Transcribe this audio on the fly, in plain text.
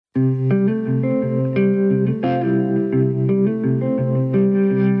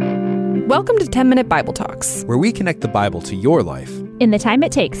Welcome to 10-Minute Bible Talks, where we connect the Bible to your life in the time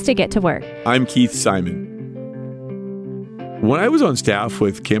it takes to get to work. I'm Keith Simon. When I was on staff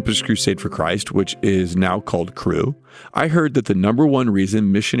with Campus Crusade for Christ, which is now called Cru, I heard that the number one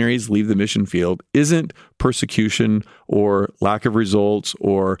reason missionaries leave the mission field isn't persecution or lack of results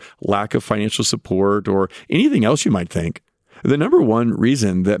or lack of financial support or anything else you might think. The number one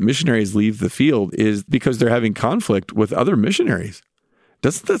reason that missionaries leave the field is because they're having conflict with other missionaries.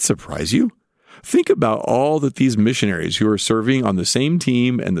 Doesn't that surprise you? Think about all that these missionaries who are serving on the same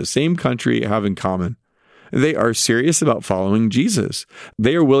team and the same country have in common. They are serious about following Jesus.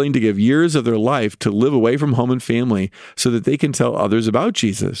 They are willing to give years of their life to live away from home and family so that they can tell others about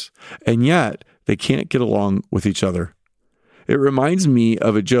Jesus. And yet, they can't get along with each other. It reminds me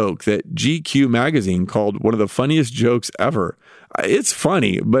of a joke that GQ magazine called one of the funniest jokes ever. It's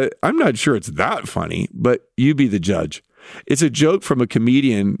funny, but I'm not sure it's that funny, but you be the judge. It's a joke from a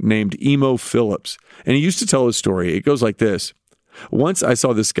comedian named Emo Phillips, and he used to tell a story. It goes like this. Once I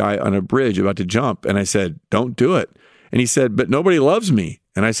saw this guy on a bridge about to jump, and I said, "Don't do it." And he said, "But nobody loves me."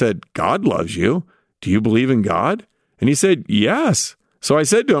 And I said, "God loves you. Do you believe in God?" And he said, "Yes." So I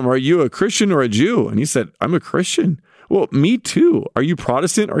said to him, "Are you a Christian or a Jew?" And he said, "I'm a Christian." "Well, me too. Are you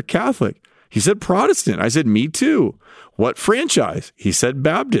Protestant or Catholic?" He said, "Protestant." I said, "Me too." "What franchise?" He said,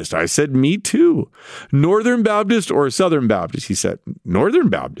 "Baptist." I said, "Me too." "Northern Baptist or Southern Baptist?" He said, "Northern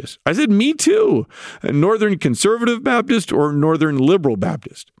Baptist." I said, "Me too." "Northern Conservative Baptist or Northern Liberal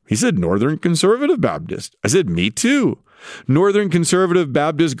Baptist?" He said, "Northern Conservative Baptist." I said, "Me too." "Northern Conservative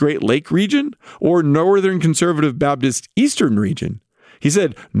Baptist Great Lake region or Northern Conservative Baptist Eastern region?" He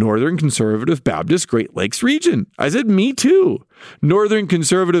said, "Northern Conservative Baptist Great Lakes region." I said, "Me too." "Northern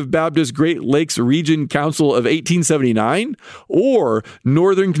Conservative Baptist Great Lakes Region Council of 1879 or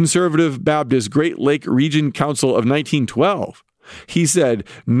Northern Conservative Baptist Great Lake Region Council of 1912? He said,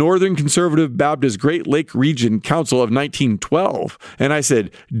 "Northern Conservative Baptist Great Lake Region Council of 1912. And I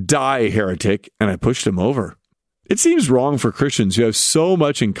said, "Die, heretic," and I pushed him over. It seems wrong for Christians who have so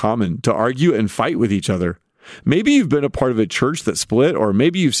much in common to argue and fight with each other. Maybe you've been a part of a church that split, or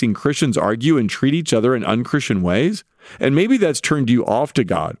maybe you've seen Christians argue and treat each other in unchristian ways, and maybe that's turned you off to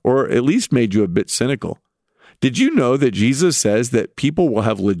God, or at least made you a bit cynical. Did you know that Jesus says that people will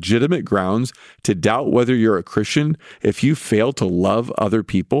have legitimate grounds to doubt whether you're a Christian if you fail to love other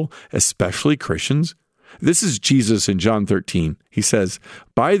people, especially Christians? This is Jesus in John 13. He says,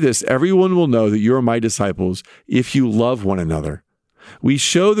 "By this everyone will know that you are my disciples if you love one another." We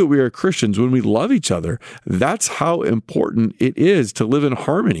show that we are Christians when we love each other. That's how important it is to live in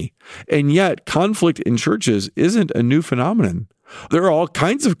harmony. And yet, conflict in churches isn't a new phenomenon. There are all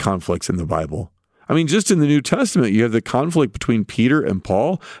kinds of conflicts in the Bible. I mean, just in the New Testament, you have the conflict between Peter and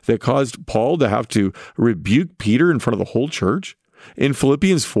Paul that caused Paul to have to rebuke Peter in front of the whole church. In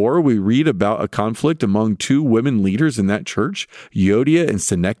Philippians 4, we read about a conflict among two women leaders in that church, Euodia and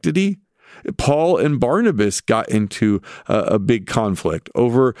Synecdoche. Paul and Barnabas got into a big conflict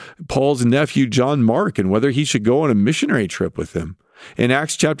over Paul's nephew, John Mark, and whether he should go on a missionary trip with him. In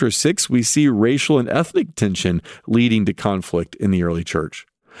Acts chapter 6, we see racial and ethnic tension leading to conflict in the early church.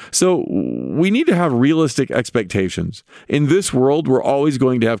 So we need to have realistic expectations. In this world, we're always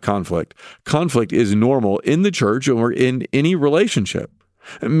going to have conflict. Conflict is normal in the church or in any relationship.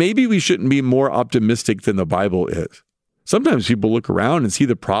 Maybe we shouldn't be more optimistic than the Bible is. Sometimes people look around and see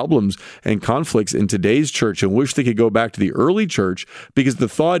the problems and conflicts in today's church and wish they could go back to the early church because the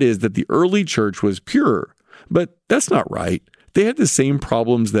thought is that the early church was pure. But that's not right. They had the same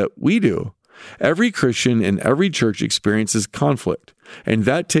problems that we do. Every Christian in every church experiences conflict, and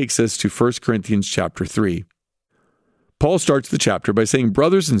that takes us to 1 Corinthians chapter 3. Paul starts the chapter by saying,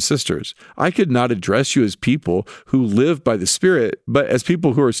 "Brothers and sisters, I could not address you as people who live by the Spirit, but as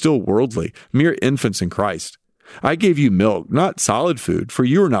people who are still worldly, mere infants in Christ. I gave you milk, not solid food, for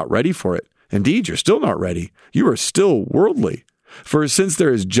you are not ready for it. Indeed, you're still not ready. You are still worldly. For since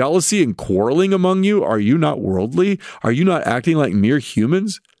there is jealousy and quarreling among you, are you not worldly? Are you not acting like mere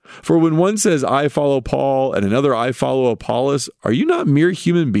humans? For when one says, 'I follow Paul,' and another, 'I follow Apollos,' are you not mere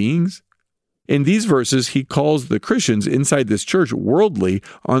human beings?" In these verses, he calls the Christians inside this church worldly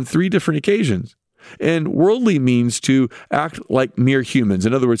on 3 different occasions. And worldly means to act like mere humans.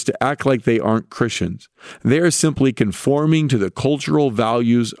 In other words, to act like they aren't Christians. They are simply conforming to the cultural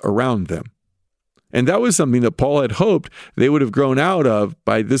values around them. And that was something that Paul had hoped they would have grown out of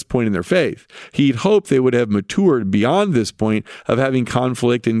by this point in their faith. He'd hoped they would have matured beyond this point of having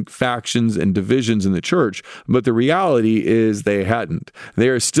conflict and factions and divisions in the church. But the reality is they hadn't. They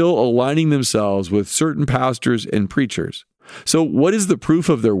are still aligning themselves with certain pastors and preachers. So what is the proof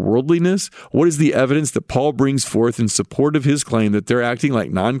of their worldliness? What is the evidence that Paul brings forth in support of his claim that they're acting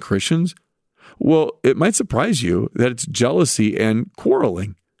like non-Christians? Well, it might surprise you that it's jealousy and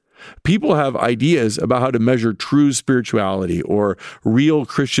quarreling. People have ideas about how to measure true spirituality or real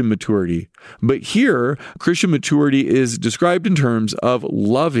Christian maturity. But here, Christian maturity is described in terms of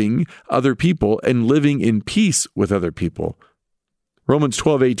loving other people and living in peace with other people. Romans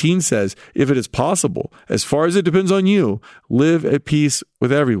 12:18 says, if it is possible, as far as it depends on you, live at peace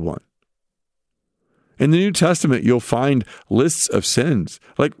with everyone. In the New Testament, you'll find lists of sins,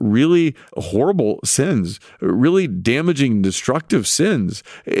 like really horrible sins, really damaging, destructive sins.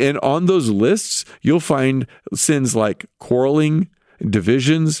 And on those lists, you'll find sins like quarreling,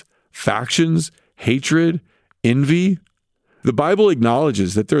 divisions, factions, hatred, envy. The Bible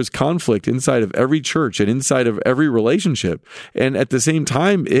acknowledges that there is conflict inside of every church and inside of every relationship. And at the same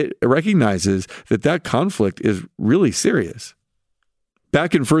time, it recognizes that that conflict is really serious.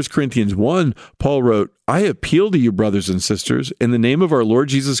 Back in 1 Corinthians 1, Paul wrote, I appeal to you, brothers and sisters, in the name of our Lord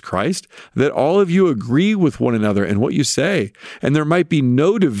Jesus Christ, that all of you agree with one another in what you say, and there might be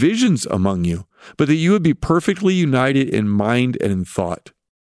no divisions among you, but that you would be perfectly united in mind and in thought.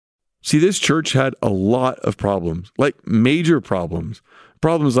 See, this church had a lot of problems, like major problems.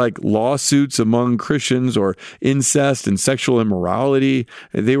 Problems like lawsuits among Christians or incest and sexual immorality.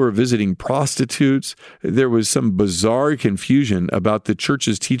 They were visiting prostitutes. There was some bizarre confusion about the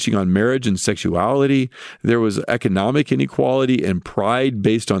church's teaching on marriage and sexuality. There was economic inequality and pride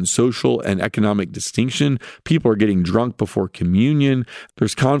based on social and economic distinction. People are getting drunk before communion.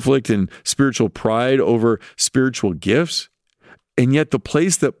 There's conflict and spiritual pride over spiritual gifts. And yet the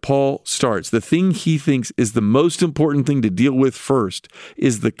place that Paul starts, the thing he thinks is the most important thing to deal with first,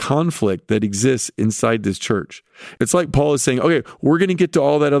 is the conflict that exists inside this church. It's like Paul is saying, okay, we're going to get to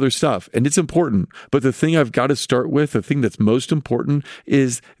all that other stuff, and it's important. But the thing I've got to start with, the thing that's most important,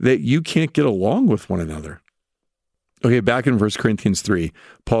 is that you can't get along with one another. Okay, back in 1 Corinthians 3,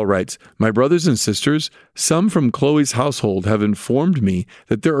 Paul writes, My brothers and sisters, some from Chloe's household have informed me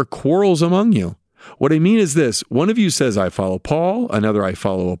that there are quarrels among you. What I mean is this, one of you says, I follow Paul, another I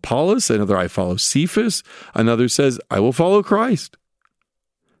follow Apollos, another I follow Cephas, another says, I will follow Christ.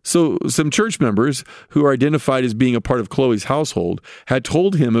 So some church members who are identified as being a part of Chloe's household had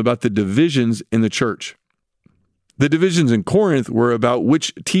told him about the divisions in the church. The divisions in Corinth were about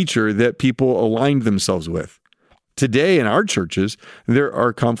which teacher that people aligned themselves with. Today in our churches, there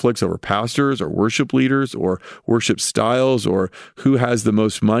are conflicts over pastors or worship leaders or worship styles or who has the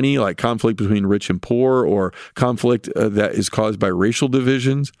most money, like conflict between rich and poor or conflict that is caused by racial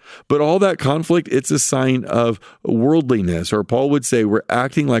divisions. But all that conflict, it's a sign of worldliness, or Paul would say we're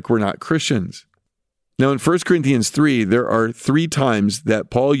acting like we're not Christians. Now in 1 Corinthians 3, there are 3 times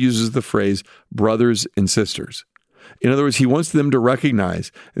that Paul uses the phrase brothers and sisters. In other words, he wants them to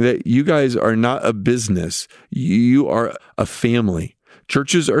recognize that you guys are not a business. You are a family.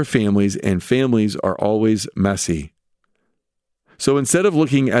 Churches are families, and families are always messy. So instead of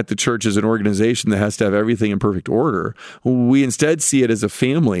looking at the church as an organization that has to have everything in perfect order, we instead see it as a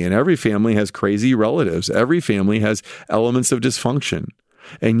family, and every family has crazy relatives. Every family has elements of dysfunction.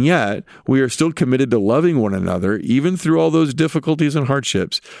 And yet, we are still committed to loving one another, even through all those difficulties and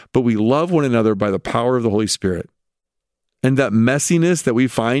hardships, but we love one another by the power of the Holy Spirit. And that messiness that we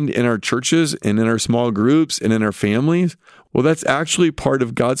find in our churches and in our small groups and in our families, well, that's actually part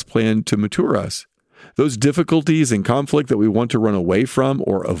of God's plan to mature us. Those difficulties and conflict that we want to run away from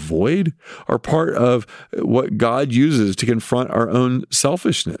or avoid are part of what God uses to confront our own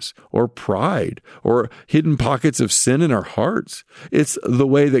selfishness or pride or hidden pockets of sin in our hearts. It's the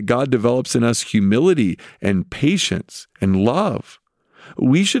way that God develops in us humility and patience and love.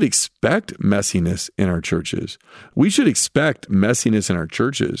 We should expect messiness in our churches. We should expect messiness in our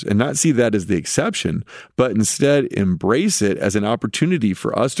churches and not see that as the exception, but instead embrace it as an opportunity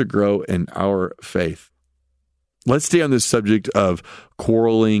for us to grow in our faith. Let's stay on this subject of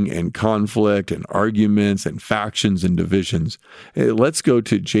quarreling and conflict and arguments and factions and divisions. Let's go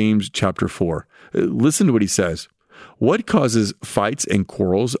to James chapter 4. Listen to what he says. What causes fights and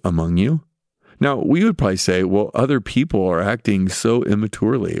quarrels among you? Now, we would probably say, well, other people are acting so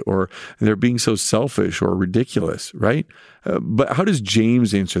immaturely, or they're being so selfish or ridiculous, right? But how does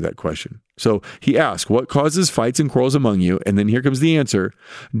James answer that question? So he asks, what causes fights and quarrels among you? And then here comes the answer.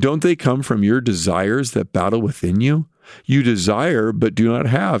 Don't they come from your desires that battle within you? You desire, but do not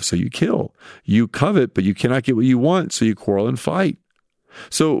have, so you kill. You covet, but you cannot get what you want, so you quarrel and fight.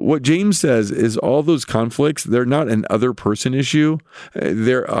 So what James says is all those conflicts, they're not an other person issue.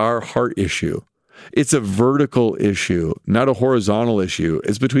 They're our heart issue. It's a vertical issue, not a horizontal issue.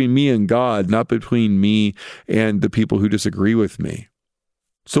 It's between me and God, not between me and the people who disagree with me.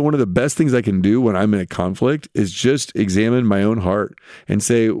 So one of the best things I can do when I'm in a conflict is just examine my own heart and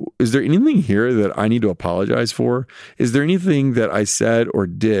say, is there anything here that I need to apologize for? Is there anything that I said or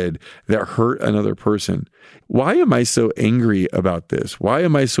did that hurt another person? Why am I so angry about this? Why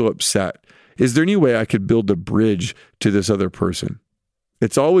am I so upset? Is there any way I could build a bridge to this other person?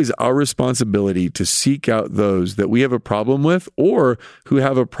 It's always our responsibility to seek out those that we have a problem with or who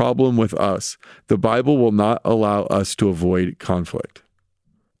have a problem with us. The Bible will not allow us to avoid conflict.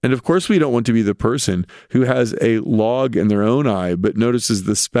 And of course, we don't want to be the person who has a log in their own eye, but notices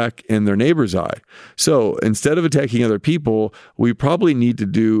the speck in their neighbor's eye. So instead of attacking other people, we probably need to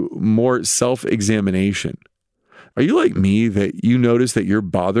do more self-examination. Are you like me that you notice that you're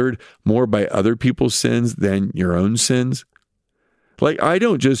bothered more by other people's sins than your own sins? Like, I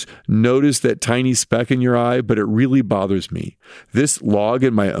don't just notice that tiny speck in your eye, but it really bothers me. This log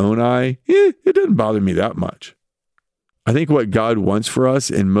in my own eye, it doesn't bother me that much. I think what God wants for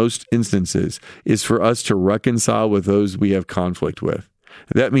us in most instances is for us to reconcile with those we have conflict with.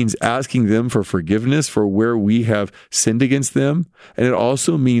 That means asking them for forgiveness for where we have sinned against them. And it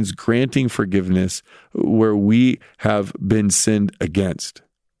also means granting forgiveness where we have been sinned against.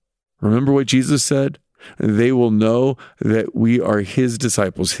 Remember what Jesus said? They will know that we are his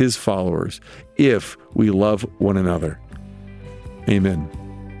disciples, his followers, if we love one another. Amen.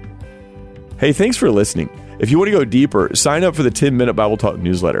 Hey, thanks for listening. If you want to go deeper, sign up for the 10-Minute Bible Talk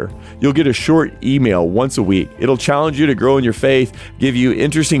newsletter. You'll get a short email once a week. It'll challenge you to grow in your faith, give you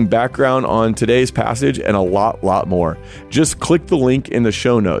interesting background on today's passage, and a lot more. Just click the link in the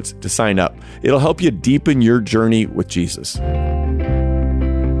show notes to sign up. It'll help you deepen your journey with Jesus.